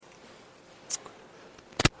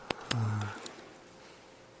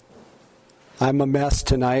I'm a mess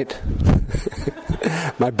tonight.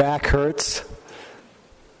 My back hurts.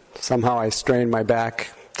 Somehow I strained my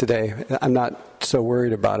back today. I'm not so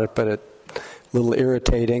worried about it, but it's a little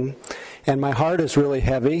irritating. And my heart is really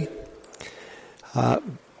heavy.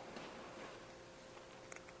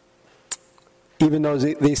 Even though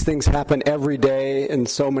these things happen every day in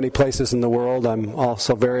so many places in the world, I'm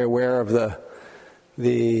also very aware of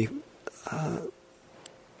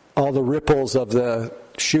all the ripples of the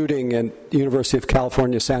shooting at University of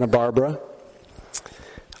California, Santa Barbara,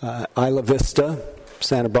 Isla Vista,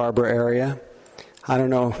 Santa Barbara area. I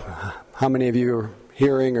don't know how many of you are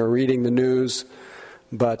hearing or reading the news,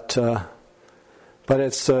 but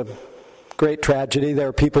it's a great tragedy. There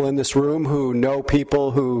are people in this room who know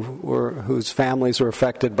people whose families were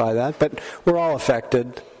affected by that, but we're all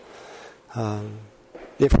affected.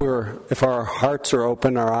 If our hearts are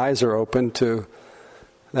open, our eyes are open to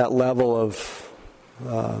that level of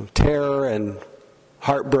terror and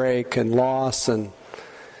heartbreak and loss, and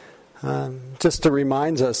just to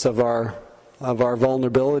reminds us of our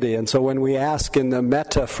vulnerability. And so when we ask in the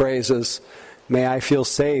metta phrases, may I feel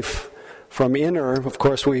safe from inner, of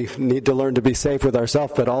course we need to learn to be safe with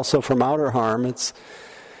ourselves, but also from outer harm. It's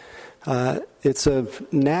a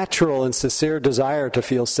natural and sincere desire to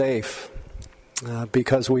feel safe.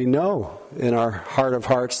 Because we know in our heart of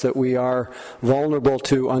hearts that we are vulnerable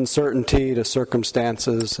to uncertainty, to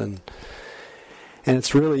circumstances, and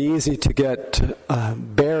it's really easy to get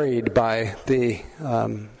buried by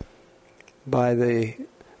that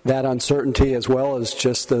uncertainty, as well as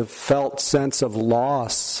just the felt sense of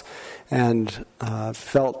loss and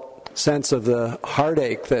felt sense of the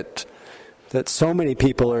heartache that so many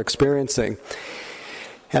people are experiencing.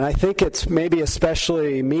 And I think it's maybe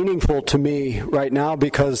especially meaningful to me right now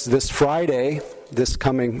because this Friday, this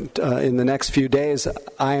coming in the next few days,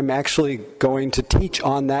 I am actually going to teach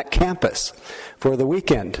on that campus for the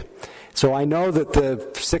weekend. So I know that the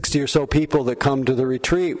 60 or so people that come to the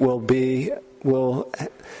retreat will be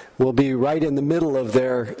right in the middle of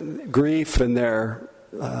their grief and their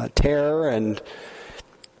terror and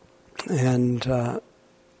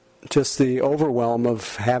just the overwhelm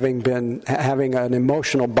of having an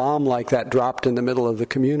emotional bomb like that dropped in the middle of the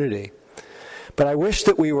community. But I wish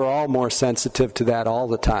that we were all more sensitive to that all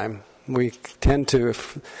the time. We tend to,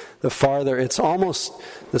 it's almost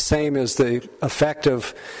the same as the effect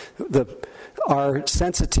of our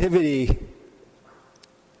sensitivity,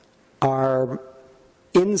 our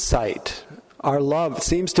insight, our love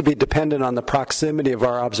seems to be dependent on the proximity of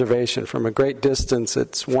our observation. From a great distance,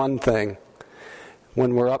 it's one thing.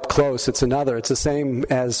 When we're up close, it's another. It's the same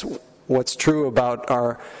as what's true about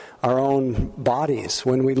our own bodies.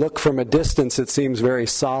 When we look from a distance, it seems very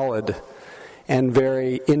solid and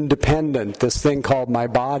very independent, this thing called my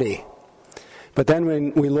body. But then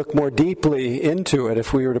when we look more deeply into it,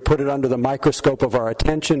 if we were to put it under the microscope of our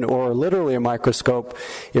attention, or literally a microscope,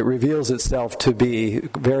 it reveals itself to be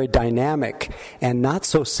very dynamic and not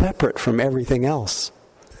so separate from everything else.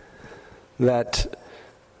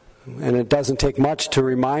 And it doesn't take much to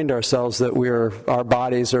remind ourselves that our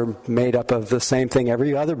bodies are made up of the same thing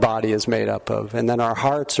every other body is made up of. And then our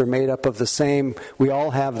hearts are made up of the same. We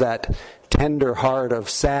all have that tender heart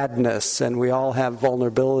of sadness, and we all have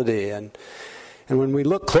vulnerability. And when we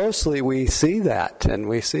look closely, we see that. And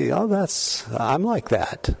we see, I'm like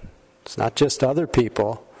that. It's not just other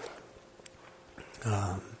people.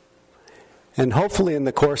 And hopefully in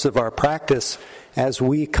the course of our practice, as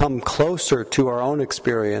we come closer to our own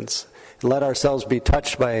experience and let ourselves be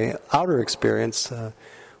touched by outer experience,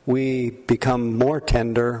 we become more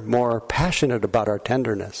tender, more passionate about our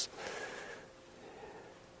tenderness.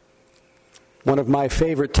 One of my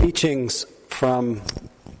favorite teachings from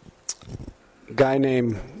a guy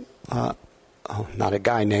named, not a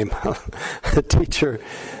guy named, a teacher,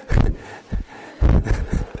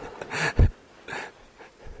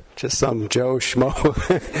 just some Joe Schmo,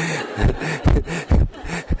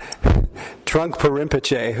 Trungpa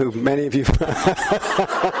Rinpoche, who many of you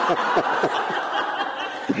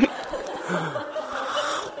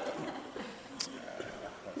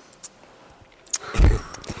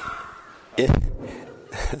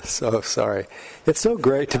so sorry. It's so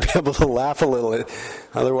great to be able to laugh a little.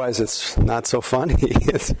 Otherwise, it's not so funny.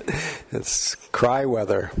 It's cry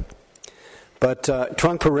weather. But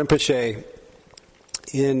Trungpa Rinpoche,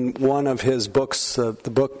 in one of his books, the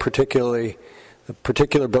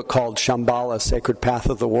particular book called Shambhala, Sacred Path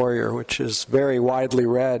of the Warrior, which is very widely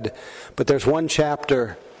read, but there's one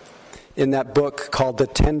chapter in that book called The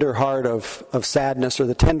Tender Heart of Sadness, or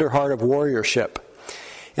The Tender Heart of Warriorship.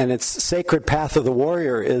 And its sacred path of the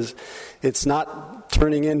warrior is, it's not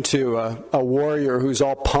turning into a warrior who's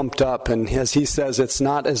all pumped up. And as he says, it's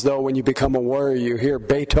not as though when you become a warrior you hear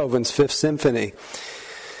Beethoven's Fifth Symphony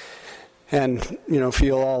and,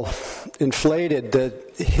 feel all inflated.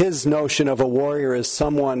 His notion of a warrior is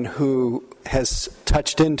someone who has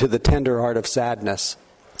touched into the tender heart of sadness.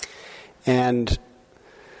 And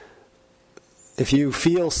if you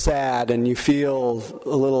feel sad and you feel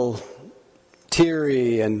a little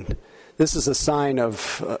teary, and this is a sign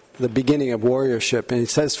of the beginning of warriorship. And he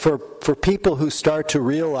says for people who start to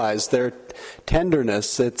realize their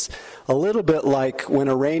tenderness, it's a little bit like when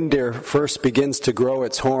a reindeer first begins to grow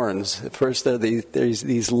its horns. At first there's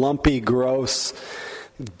these lumpy, gross,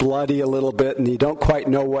 bloody a little bit, and you don't quite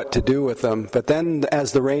know what to do with them. But then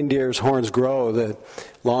as the reindeer's horns grow, the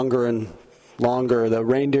longer and longer, the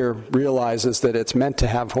reindeer realizes that it's meant to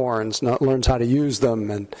have horns, learns how to use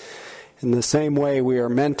them. And in the same way, we are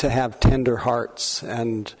meant to have tender hearts,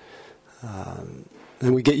 and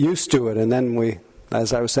we get used to it, and then we,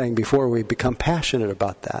 as I was saying before, we become passionate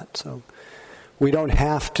about that. So we don't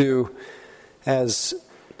have to, as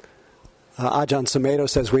Ajahn Sumedho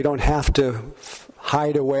says, we don't have to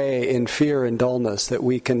hide away in fear and dullness, that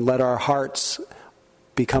we can let our hearts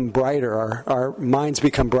become brighter, our minds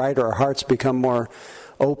become brighter, our hearts become more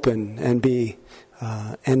open, and be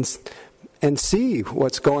and see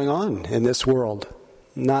what's going on in this world,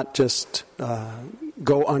 not just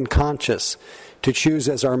go unconscious. To choose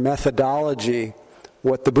as our methodology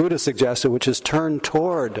what the Buddha suggested, which is turn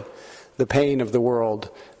toward the pain of the world.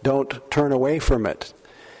 Don't turn away from it.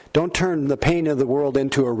 Don't turn the pain of the world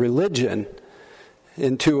into a religion,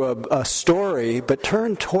 into a story, but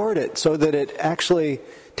turn toward it so that it actually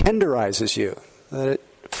tenderizes you, that it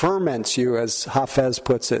ferments you, as Hafez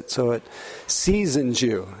puts it, so it seasons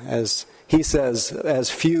you, as he says, as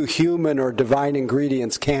few human or divine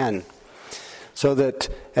ingredients can. So that,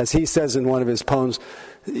 as he says in one of his poems,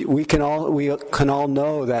 we can all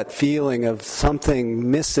know that feeling of something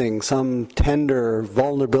missing, some tender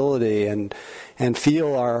vulnerability, and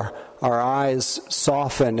feel our eyes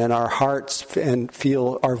soften and our hearts, and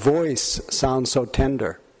feel our voice sound so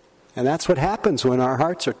tender. And that's what happens when our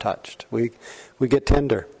hearts are touched. We get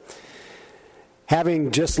tender.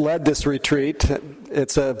 Having just led this retreat, I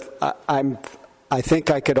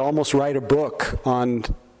think I could almost write a book on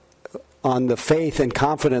the faith and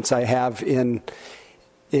confidence I have in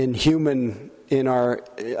our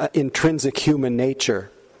intrinsic human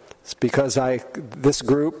nature. It's because this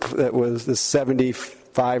group that was the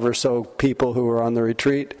 75 or so people who were on the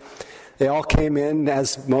retreat, they all came in,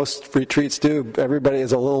 as most retreats do. Everybody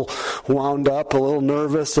is a little wound up, a little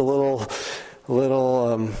nervous, a little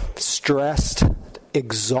stressed,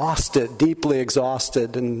 exhausted, deeply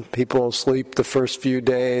exhausted, and people sleep the first few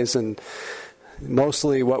days, and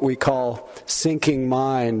mostly what we call sinking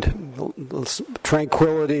mind,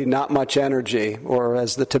 tranquility, not much energy, or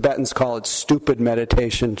as the Tibetans call it, stupid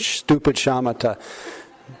meditation, stupid shamatha.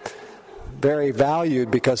 Very valued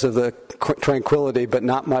because of the tranquility, but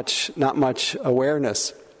not much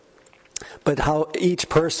awareness. But how each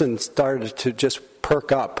person started to just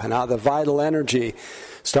perk up, and how the vital energy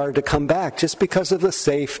started to come back just because of the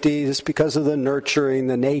safety, just because of the nurturing,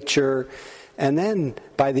 the nature. And then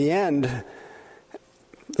by the end,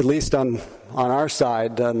 at least on our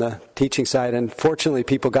side, on the teaching side, and fortunately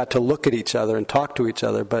people got to look at each other and talk to each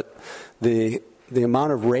other, but the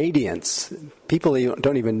amount of radiance, people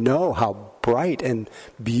don't even know how bright and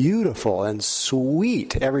beautiful and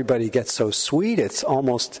sweet. Everybody gets so sweet, it's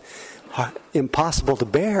almost impossible to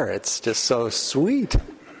bear. It's just so sweet.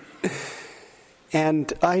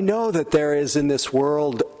 And I know that there is in this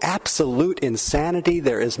world absolute insanity,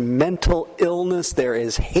 there is mental illness, there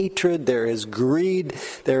is hatred, there is greed,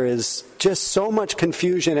 there is just so much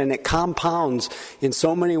confusion, and it compounds in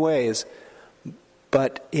so many ways.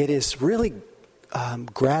 But it is really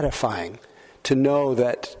gratifying to know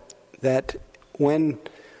that when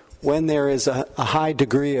there is a high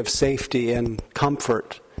degree of safety and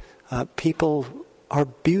comfort, people are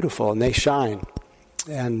beautiful and they shine.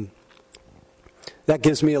 And that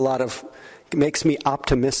gives me makes me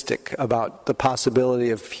optimistic about the possibility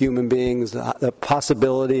of human beings, the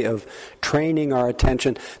possibility of training our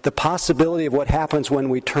attention, the possibility of what happens when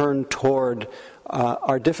we turn toward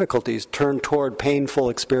our difficulties, turn toward painful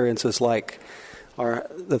experiences like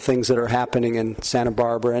the things that are happening in Santa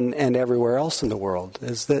Barbara and everywhere else in the world,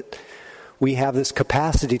 is that we have this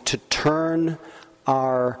capacity to turn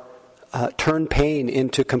pain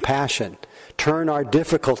into compassion, turn our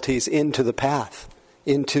difficulties into the path,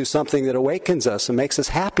 into something that awakens us and makes us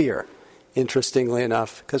happier, interestingly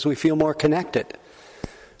enough, because we feel more connected.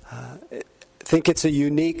 think it's a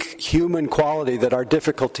unique human quality that our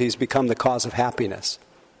difficulties become the cause of happiness.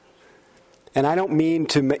 And I don't mean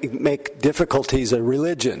to make difficulties a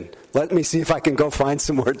religion. Let me see if I can go find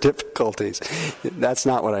some more difficulties. That's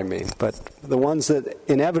not what I mean. But the ones that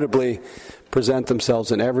inevitably present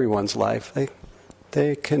themselves in everyone's life,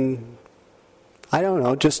 they can, I don't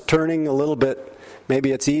know, just turning a little bit.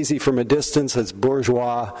 Maybe it's easy from a distance, it's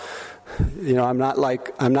bourgeois. You know, I'm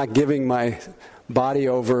not giving my body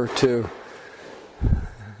over to,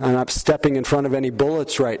 I'm not stepping in front of any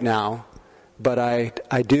bullets right now. But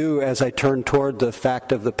I do, as I turn toward the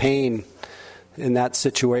fact of the pain in that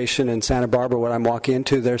situation in Santa Barbara, what I'm walking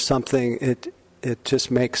into, there's something, it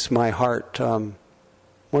just makes my heart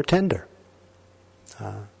more tender.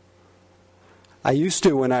 I used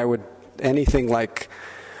to, when I would, anything like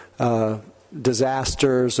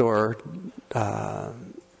disasters or, I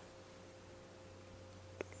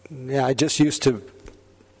just used to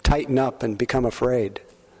tighten up and become afraid.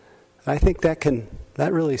 I think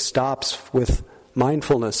that really stops with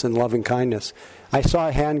mindfulness and loving kindness. I saw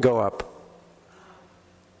a hand go up.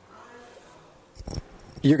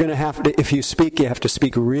 You're going to have to, if you speak, you have to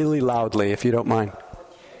speak really loudly, if you don't mind.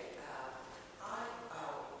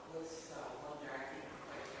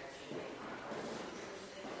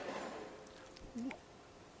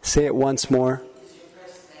 Say it once more.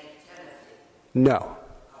 No.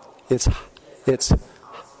 It's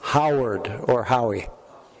Howard or Howie.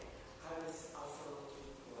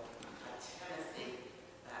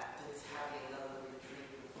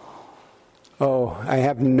 Oh, I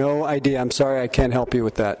have no idea. I'm sorry, I can't help you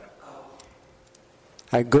with that.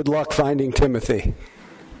 Good luck finding Timothy.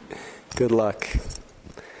 Good luck.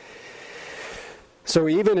 So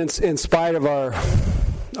even in spite of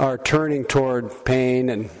our turning toward pain,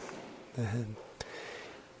 and it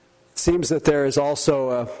seems that there is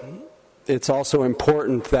also it's also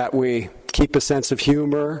important that we keep a sense of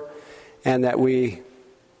humor and that we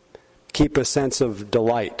keep a sense of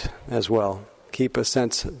delight as well. Keep a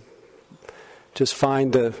sense. Just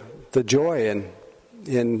find the joy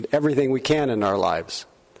in everything we can in our lives.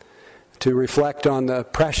 To reflect on the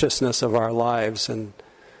preciousness of our lives and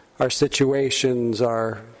our situations,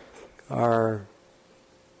 our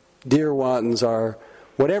dear ones, our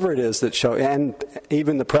whatever it is that show, and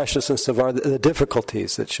even the preciousness of the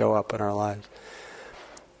difficulties that show up in our lives.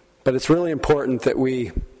 But it's really important that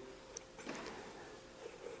we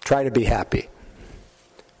try to be happy.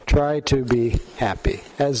 Try to be happy.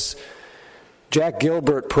 As Jack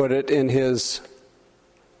Gilbert put it in his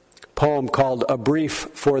poem called A Brief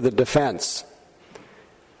for the Defense.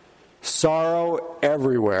 Sorrow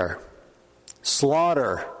everywhere.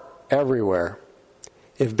 Slaughter everywhere.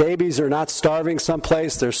 If babies are not starving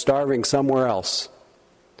someplace, they're starving somewhere else.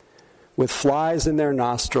 With flies in their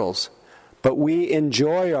nostrils. But we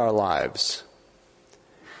enjoy our lives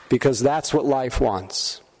because that's what life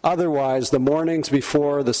wants. Otherwise, the mornings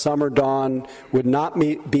before the summer dawn would not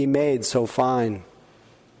be made so fine.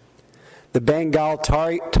 The Bengal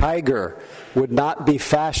tiger would not be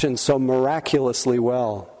fashioned so miraculously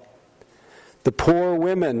well. The poor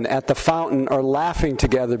women at the fountain are laughing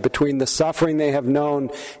together between the suffering they have known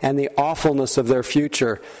and the awfulness of their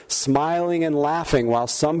future, smiling and laughing while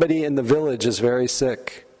somebody in the village is very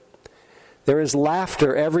sick. There is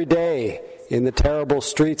laughter every day in the terrible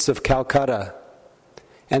streets of Calcutta.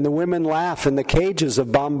 And the women laugh in the cages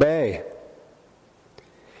of Bombay.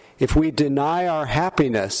 If we deny our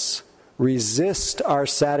happiness, resist our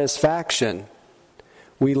satisfaction,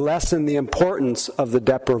 we lessen the importance of the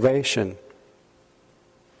deprivation.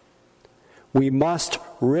 We must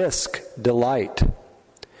risk delight.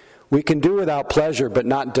 We can do without pleasure, but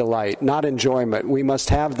not delight, not enjoyment. We must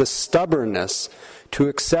have the stubbornness to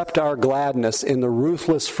accept our gladness in the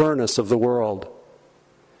ruthless furnace of the world.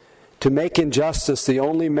 To make injustice the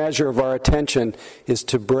only measure of our attention is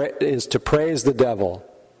to praise the devil.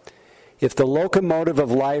 If the locomotive of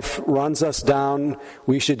life runs us down,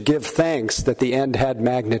 we should give thanks that the end had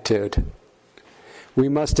magnitude. We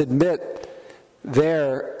must admit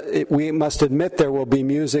there will be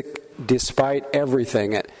music despite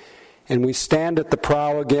everything. And we stand at the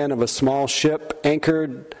prow again of a small ship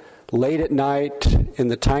anchored late at night in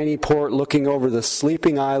the tiny port looking over the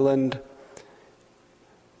sleeping island.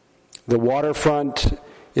 The waterfront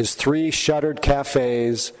is 3 shuttered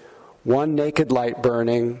cafes, 1 naked light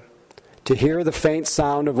burning. To hear the faint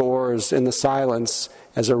sound of oars in the silence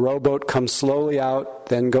as a rowboat comes slowly out,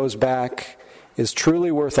 then goes back, is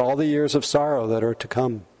truly worth all the years of sorrow that are to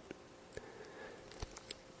come.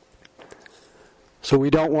 So we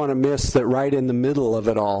don't want to miss that right in the middle of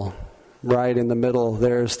it all, right in the middle,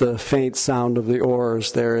 there's the faint sound of the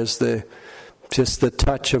oars, there is just the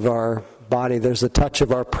touch of our body. There's a touch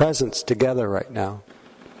of our presence together right now.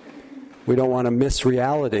 We don't want to miss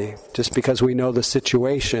reality just because we know the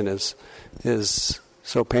situation is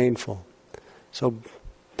so painful. So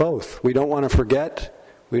both. We don't want to forget.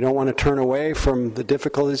 We don't want to turn away from the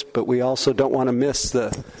difficulties, but we also don't want to miss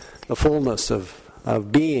the fullness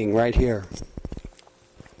of being right here.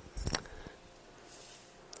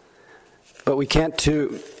 But we can't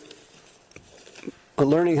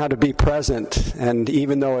learning how to be present, and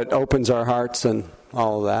even though it opens our hearts and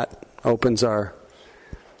all of that, opens our,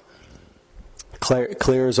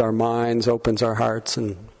 clears our minds, opens our hearts,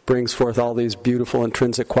 and brings forth all these beautiful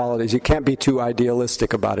intrinsic qualities, you can't be too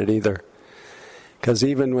idealistic about it either. Because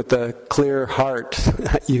even with the clear heart,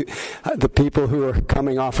 the people who are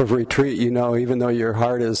coming off of retreat, even though your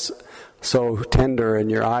heart is so tender and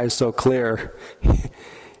your eyes so clear,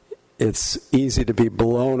 it's easy to be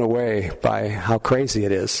blown away by how crazy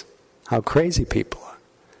it is, how crazy people are.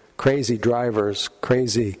 Crazy drivers,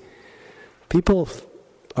 crazy people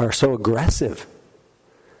are so aggressive.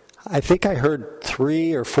 I think I heard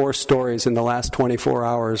 3 or 4 stories in the last 24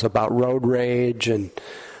 hours about road rage and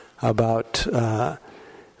about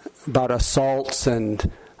assaults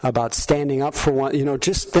and about standing up for one,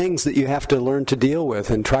 just things that you have to learn to deal with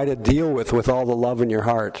and try to deal with all the love in your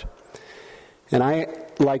heart. And I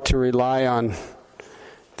like to rely on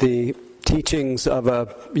the teachings of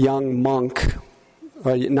a young monk,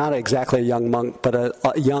 or not exactly a young monk, but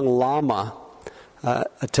a young lama,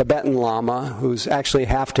 a Tibetan lama who's actually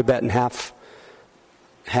half Tibetan, half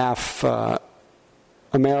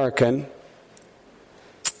American.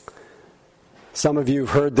 Some of you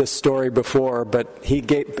have heard this story before, but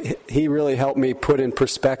he really helped me put in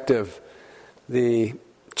perspective the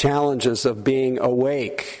challenges of being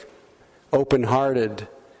awake, open-hearted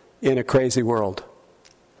in a crazy world.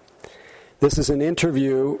 This is an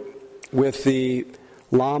interview with the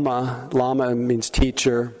Lama means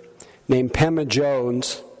teacher, named Pema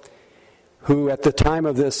Jones, who at the time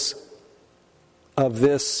of this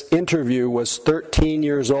interview was 13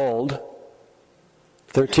 years old,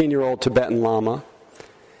 13-year-old Tibetan Lama,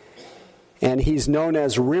 and he's known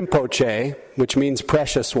as Rinpoche, which means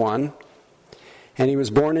precious one. And he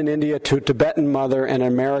was born in India to a Tibetan mother and an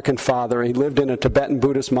American father. He lived in a Tibetan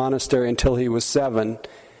Buddhist monastery until he was 7.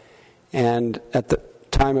 And at the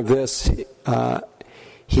time of this,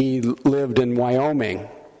 he lived in Wyoming.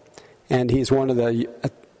 And he's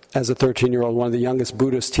as a 13-year-old, one of the youngest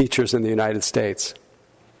Buddhist teachers in the United States.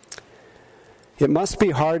 It must be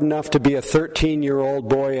hard enough to be a 13-year-old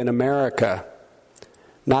boy in America,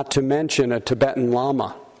 not to mention a Tibetan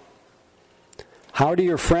Lama. How do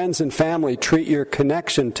your friends and family treat your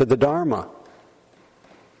connection to the Dharma?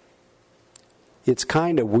 It's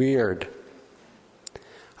kind of weird.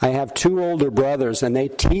 I have 2 older brothers, and they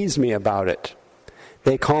tease me about it.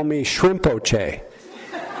 They call me Shrimpoche.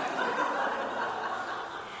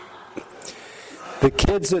 The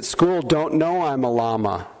kids at school don't know I'm a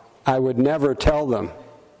Lama. I would never tell them.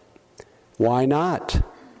 Why not?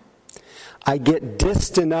 I get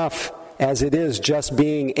dissed enough as it is just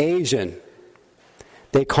being Asian.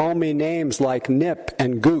 They call me names like Nip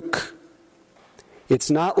and Gook.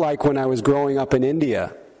 It's not like when I was growing up in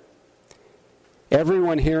India.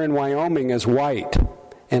 Everyone here in Wyoming is white,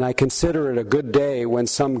 and I consider it a good day when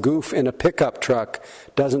some goof in a pickup truck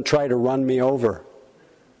doesn't try to run me over.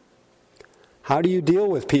 How do you deal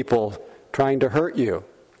with people trying to hurt you?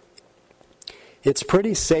 It's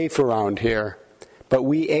pretty safe around here, but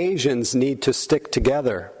we Asians need to stick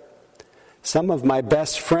together. Some of my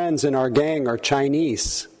best friends in our gang are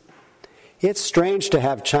Chinese. It's strange to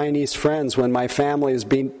have Chinese friends when my family has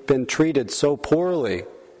been treated so poorly,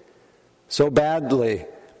 so badly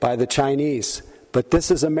by the Chinese. But this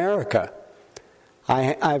is America.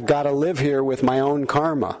 I've got to live here with my own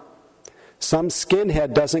karma. Some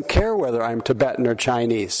skinhead doesn't care whether I'm Tibetan or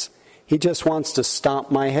Chinese. He just wants to stomp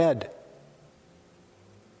my head.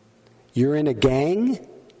 You're in a gang?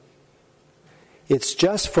 It's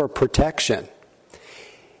just for protection.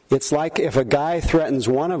 It's like if a guy threatens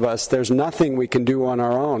one of us, there's nothing we can do on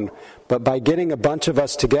our own. But by getting a bunch of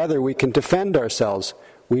us together, we can defend ourselves.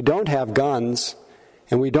 We don't have guns,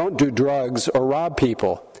 and we don't do drugs or rob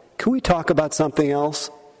people. Can we talk about something else?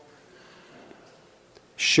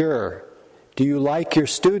 Sure. Do you like your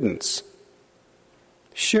students?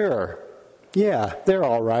 Sure. Yeah, they're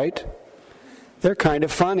all right. They're kind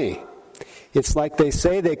of funny. It's like they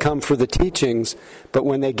say they come for the teachings, but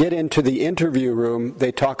when they get into the interview room,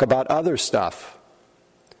 they talk about other stuff.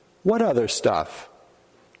 What other stuff?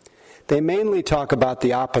 They mainly talk about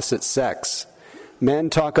the opposite sex,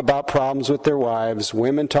 Men talk about problems with their wives.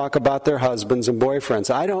 Women talk about their husbands and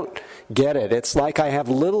boyfriends. I don't get it. It's like I have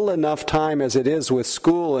little enough time as it is with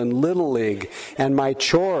school and Little League and my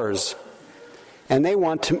chores. And they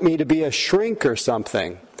want me to be a shrink or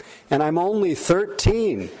something. And I'm only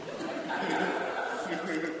 13.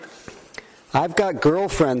 I've got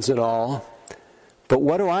girlfriends and all, but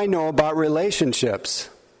what do I know about relationships?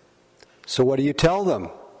 So what do you tell them?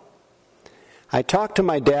 I talked to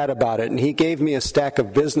my dad about it, and he gave me a stack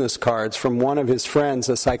of business cards from one of his friends,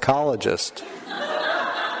 a psychologist.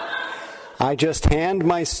 I just hand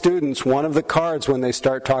my students one of the cards when they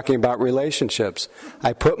start talking about relationships.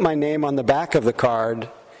 I put my name on the back of the card,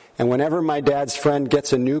 and whenever my dad's friend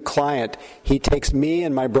gets a new client, he takes me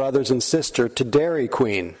and my brothers and sister to Dairy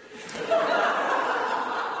Queen.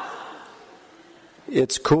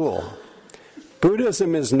 It's cool.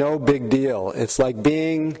 Buddhism is no big deal. It's like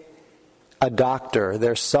being a doctor.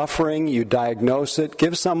 They're suffering, you diagnose it,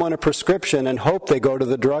 give someone a prescription, and hope they go to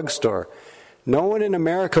the drugstore. No one in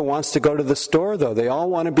America wants to go to the store, though. They all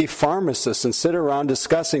want to be pharmacists and sit around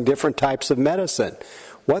discussing different types of medicine.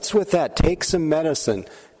 What's with that? Take some medicine.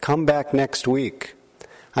 Come back next week.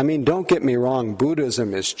 I mean, don't get me wrong.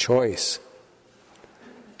 Buddhism is choice.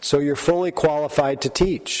 So you're fully qualified to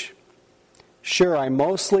teach. Sure, I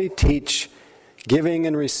mostly teach giving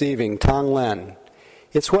and receiving, Tonglen.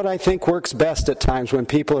 It's what I think works best at times when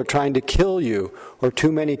people are trying to kill you or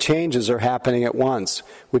too many changes are happening at once,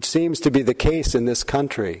 which seems to be the case in this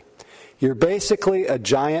country. You're basically a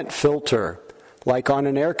giant filter, like on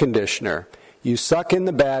an air conditioner. You suck in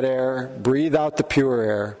the bad air, breathe out the pure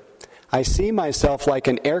air. I see myself like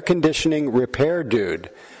an air conditioning repair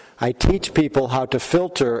dude. I teach people how to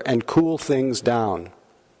filter and cool things down.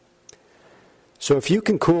 So if you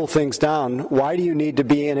can cool things down, why do you need to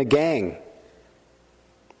be in a gang?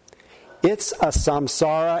 It's a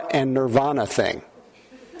samsara and nirvana thing.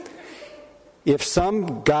 If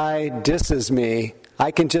some guy disses me, I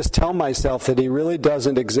can just tell myself that he really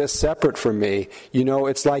doesn't exist separate from me. You know,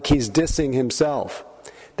 it's like he's dissing himself.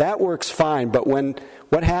 That works fine, but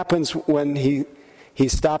what happens when he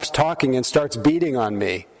stops talking and starts beating on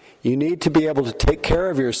me? You need to be able to take care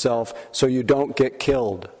of yourself so you don't get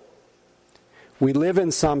killed. We live in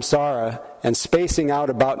samsara, and spacing out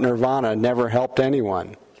about nirvana never helped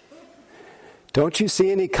anyone. Don't you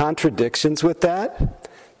see any contradictions with that?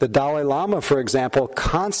 The Dalai Lama, for example,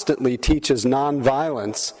 constantly teaches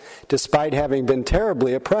nonviolence despite having been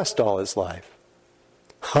terribly oppressed all his life.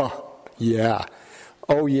 Oh, yeah.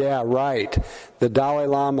 Oh, yeah, right. The Dalai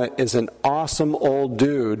Lama is an awesome old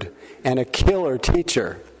dude and a killer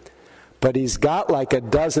teacher. But he's got like a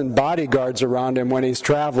dozen bodyguards around him when he's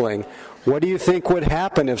traveling. What do you think would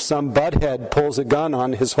happen if some butthead pulls a gun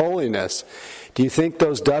on His Holiness? Do you think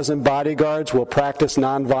those dozen bodyguards will practice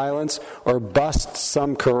nonviolence or bust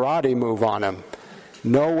some karate move on him?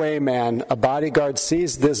 No way, man. A bodyguard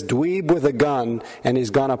sees this dweeb with a gun and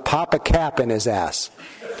he's going to pop a cap in his ass.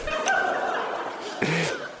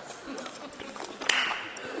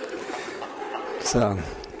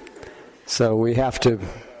 So we have to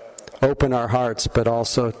open our hearts, but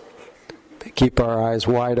also keep our eyes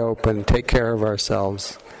wide open, take care of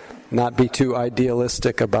ourselves, not be too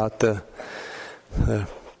idealistic about the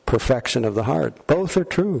perfection of the heart. Both are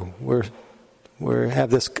true. We have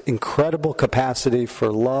this incredible capacity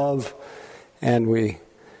for love, and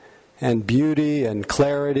beauty and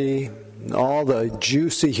clarity, all the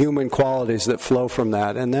juicy human qualities that flow from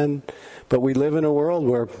that. But we live in a world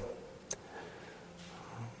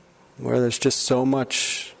where there's just so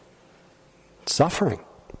much suffering,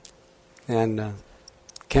 and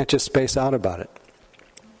can't just space out about it.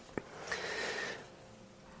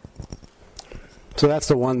 So that's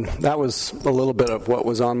the one. That was a little bit of what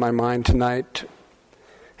was on my mind tonight.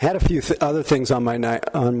 I had a few other things on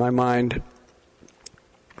my mind,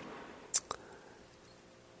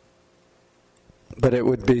 but it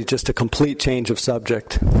would be just a complete change of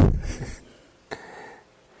subject.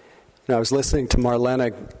 I was listening to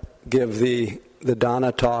Marlena give the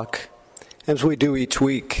Dana talk, as we do each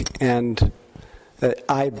week, and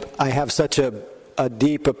I have such a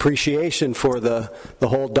deep appreciation for the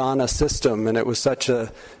whole Dana system, and it was such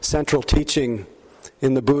a central teaching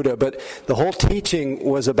in the Buddha. But the whole teaching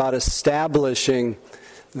was about establishing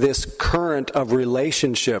this current of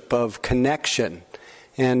relationship, of connection.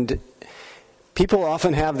 And people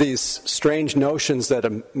often have these strange notions that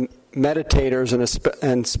meditators,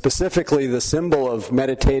 and specifically the symbol of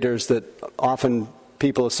meditators that often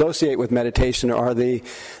people associate with meditation are the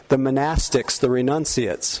monastics, the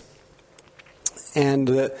renunciates. And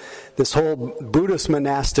this whole Buddhist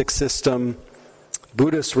monastic system,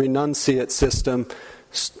 Buddhist renunciate system,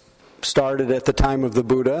 started at the time of the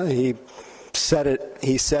Buddha. He set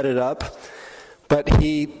it up, but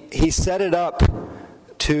he set it up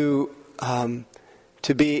to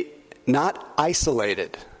be not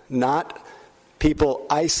isolated, not people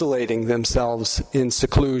isolating themselves in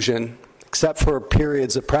seclusion, except for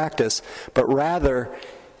periods of practice, but rather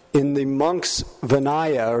in the monk's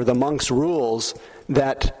Vinaya, or the monk's rules,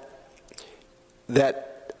 that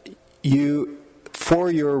you, for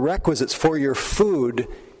your requisites, for your food,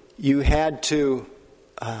 you had to,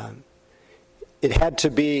 it had to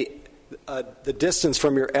be the distance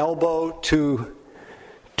from your elbow to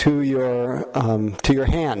your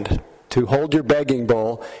hand, to hold your begging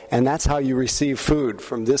bowl, and that's how you receive food,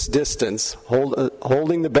 from this distance,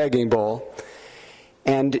 holding the begging bowl.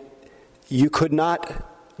 And you could not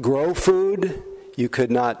grow food, you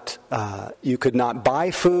could not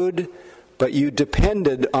buy food, but you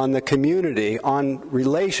depended on the community, on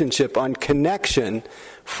relationship, on connection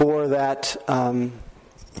for that,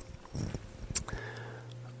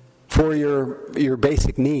 for your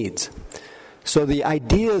basic needs. So the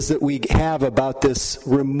ideas that we have about this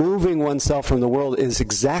removing oneself from the world is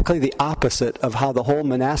exactly the opposite of how the whole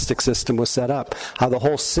monastic system was set up, how the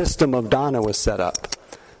whole system of Dharma was set up.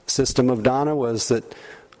 The system of Dharma was that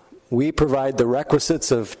we provide the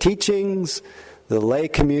requisites of teachings, the lay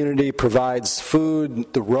community provides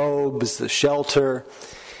food, the robes, the shelter,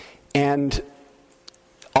 and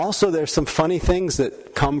also there's some funny things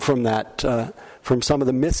that come from that, from some of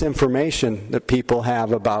the misinformation that people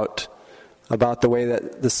have about the way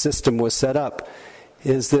that the system was set up,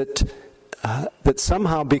 is that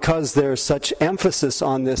somehow, because there's such emphasis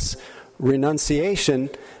on this renunciation,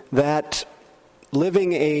 that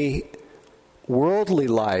living a worldly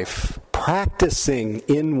life, practicing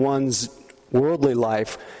in one's worldly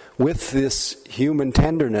life with this human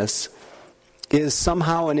tenderness, is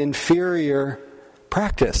somehow an inferior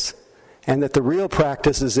practice, and that the real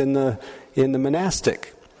practice is in the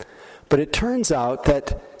monastic. But it turns out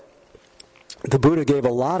that the Buddha gave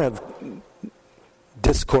a lot of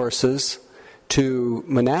discourses to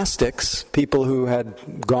monastics, people who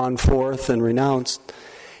had gone forth and renounced,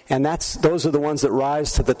 and those are the ones that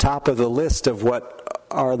rise to the top of the list of what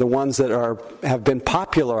are the ones that have been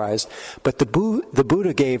popularized. But the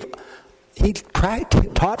Buddha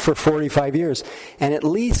taught for 45 years, and at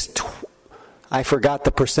least, I forgot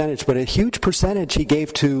the percentage, but a huge percentage he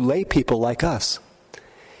gave to lay people like us.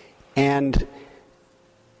 And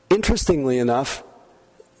interestingly enough,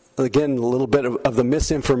 again, a little bit of the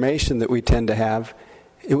misinformation that we tend to have,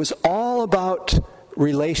 it was all about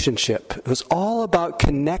relationship. It was all about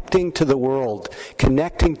connecting to the world,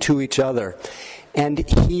 connecting to each other. And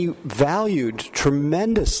he valued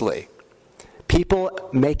tremendously people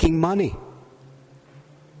making money.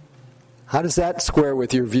 How does that square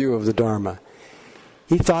with your view of the Dharma?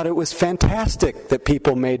 He thought it was fantastic that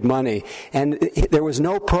people made money, and there was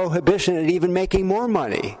no prohibition at even making more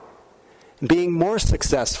money, being more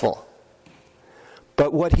successful.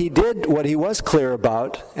 But what he was clear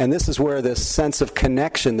about, and this is where this sense of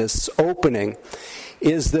connection, this opening,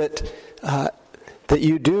 is that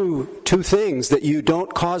you do two things: that you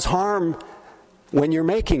don't cause harm when you're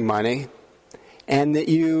making money, and that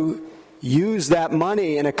you use that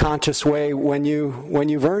money in a conscious way when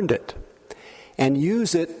you've earned it, and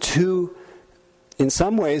use it to, in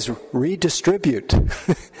some ways, redistribute,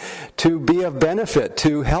 to be of benefit,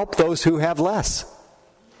 to help those who have less.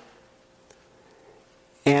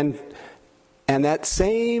 And that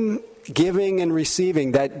same giving and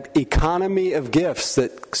receiving, that economy of gifts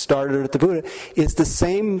that started at the Buddha, is the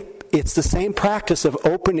same. It's the same practice of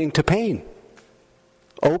opening to pain,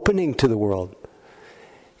 opening to the world.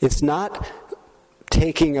 It's not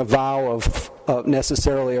taking a vow of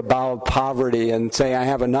necessarily a vow of poverty and saying I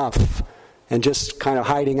have enough and just kind of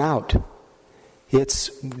hiding out. It's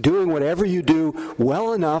doing whatever you do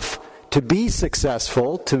well enough to be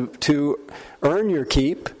successful, to earn your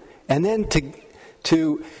keep, and then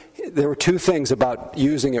there were two things about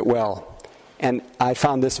using it well, and I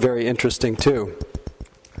found this very interesting too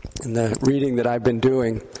in the reading that I've been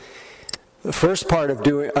doing. The first part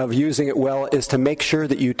of using it well is to make sure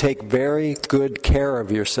that you take very good care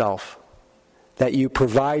of yourself, that you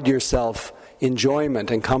provide yourself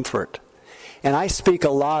enjoyment and comfort. And I speak a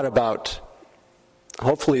lot about,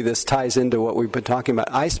 hopefully this ties into what we've been talking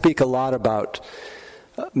about, I speak a lot about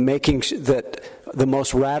making that the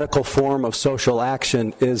most radical form of social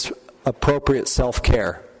action is appropriate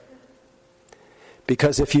self-care.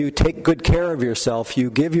 Because if you take good care of yourself, you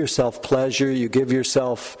give yourself pleasure, you give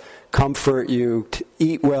yourself comfort, you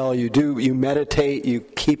eat well, you meditate, you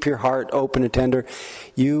keep your heart open and tender,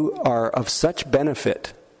 you are of such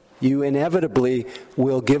benefit you inevitably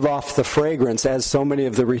will give off the fragrance, as so many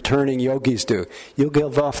of the returning yogis do. You'll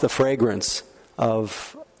give off the fragrance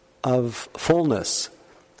of fullness,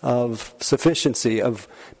 of sufficiency, of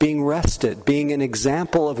being rested, being an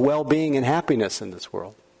example of well-being and happiness in this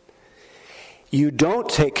world. You don't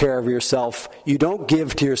take care of yourself, you don't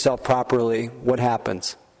give to yourself properly, what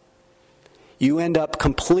happens? You end up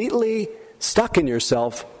completely stuck in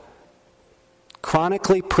yourself,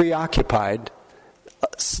 chronically preoccupied,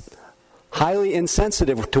 highly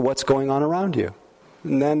insensitive to what's going on around you.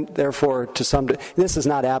 And then, therefore, this is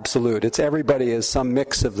not absolute. It's everybody is some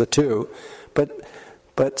mix of the two,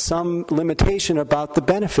 but some limitation about the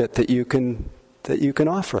benefit that you can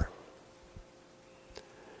offer.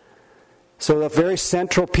 So the very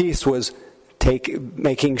central piece was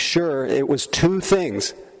making sure it was two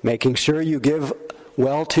things: making sure you give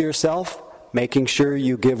well to yourself, making sure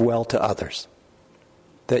you give well to others,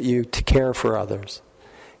 that you care for others.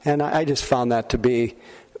 And I just found that to be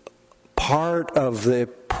part of the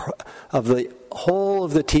whole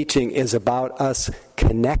of the teaching is about us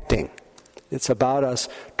connecting. It's about us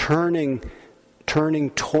turning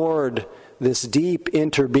toward this deep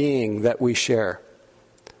interbeing that we share.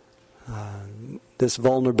 This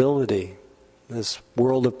vulnerability, this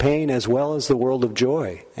world of pain as well as the world of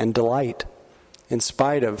joy and delight, in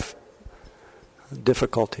spite of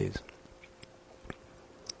difficulties.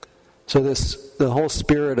 So the whole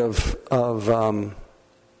spirit of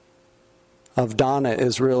Dana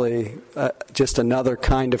is really just another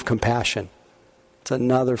kind of compassion. It's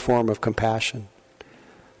another form of compassion,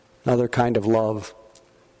 another kind of love.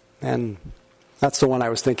 And that's the one I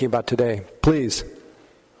was thinking about today. Please,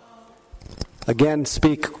 again,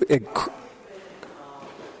 speak.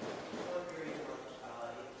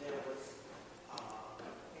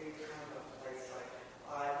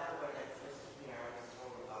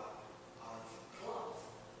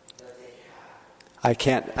 I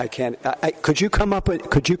can't. Could you come up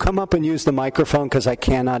and use the microphone, because I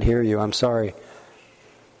cannot hear you. I'm sorry.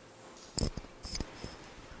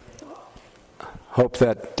 Hope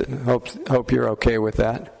you're okay with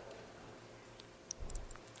that.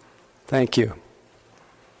 Thank you.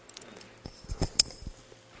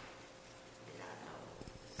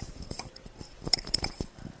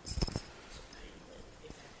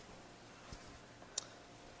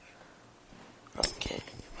 Okay.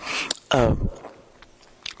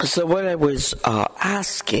 So what I was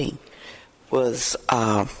asking was,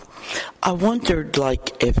 I wondered,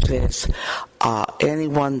 if there's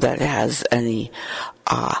anyone that has any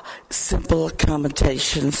simple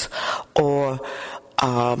accommodations, or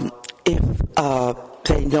if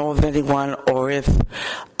they know of anyone, or if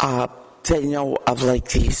they know of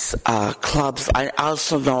these clubs. I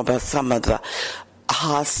also know about some of the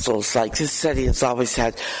hostels. This city has always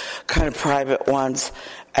had kind of private ones.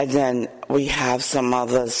 And then we have some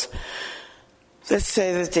others that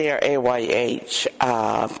say that they are AYH.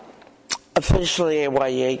 Officially,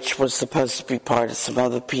 AYH was supposed to be part of some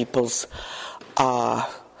other people's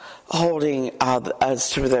holding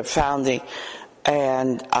as through their founding.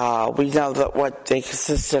 And we know that what they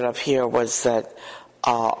consisted of here was that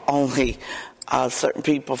only certain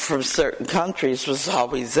people from certain countries was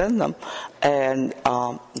always in them, and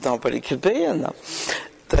nobody could be in them.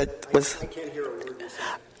 That was. I can't hear a word.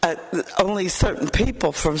 Only certain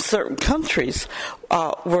people from certain countries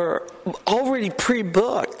were already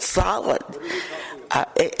pre-booked, solid,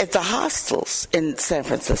 at the hostels in San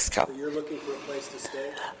Francisco. So you're looking for a place to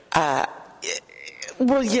stay?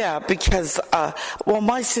 Well, yeah, because,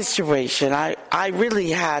 my situation, I really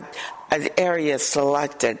had an area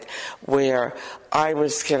selected where I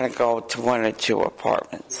was going to go to one or two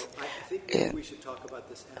apartments. Well, I think maybe we should talk about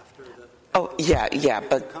this after the... Oh, yeah,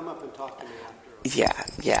 but... Come up and talk to me after.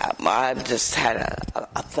 Yeah, I've just had a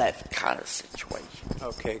that kind of situation.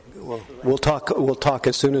 Okay, well, we'll talk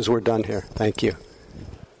as soon as we're done here. Thank you.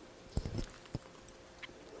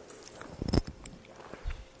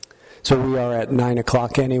 So we are at 9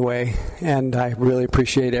 o'clock anyway, and I really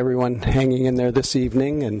appreciate everyone hanging in there this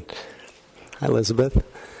evening, and hi, Elizabeth.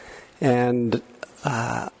 And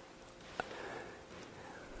as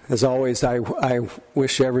always, I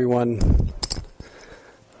wish everyone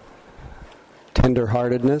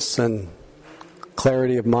tender-heartedness and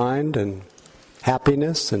clarity of mind and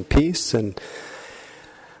happiness and peace. And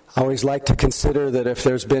I always like to consider that if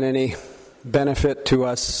there's been any benefit to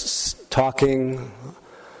us talking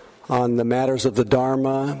on the matters of the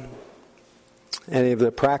Dharma, any of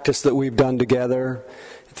the practice that we've done together,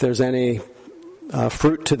 if there's any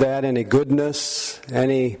fruit to that, any goodness,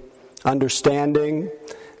 any understanding,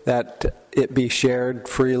 that it be shared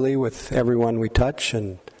freely with everyone we touch.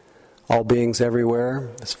 And all beings everywhere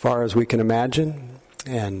as far as we can imagine.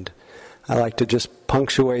 And I like to just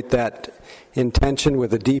punctuate that intention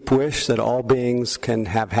with a deep wish that all beings can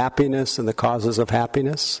have happiness and the causes of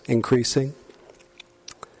happiness increasing.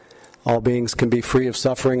 All beings can be free of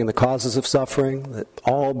suffering and the causes of suffering. That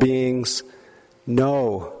all beings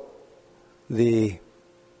know the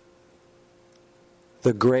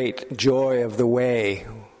great joy of the way,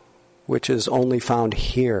 which is only found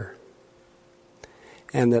here.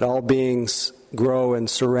 And that all beings grow in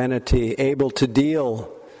serenity, able to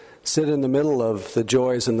sit in the middle of the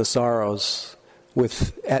joys and the sorrows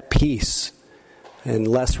at peace and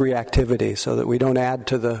less reactivity, so that we don't add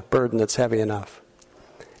to the burden that's heavy enough.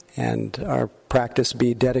 And our practice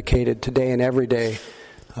be dedicated today and every day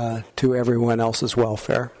to everyone else's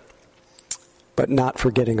welfare, but not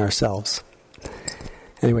forgetting ourselves.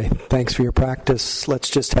 Anyway, thanks for your practice. Let's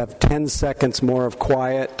just have 10 seconds more of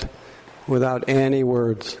quiet without any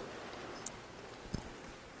words.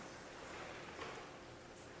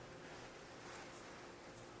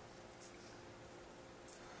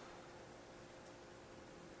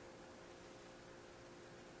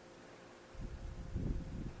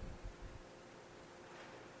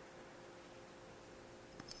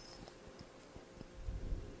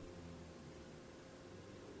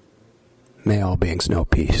 May all beings know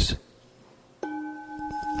peace.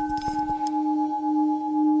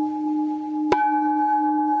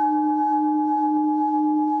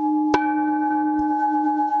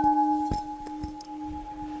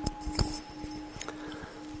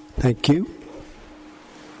 Thank you.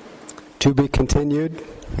 To be continued.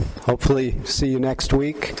 Hopefully see you next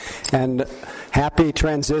week. And happy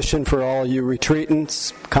transition for all you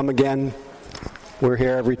retreatants. Come again. We're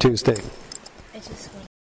here every Tuesday.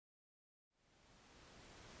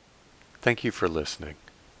 Thank you for listening.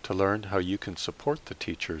 To learn how you can support the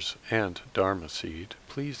teachers and Dharma Seed,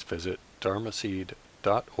 please visit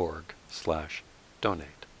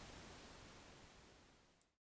dharmaseed.org/donate.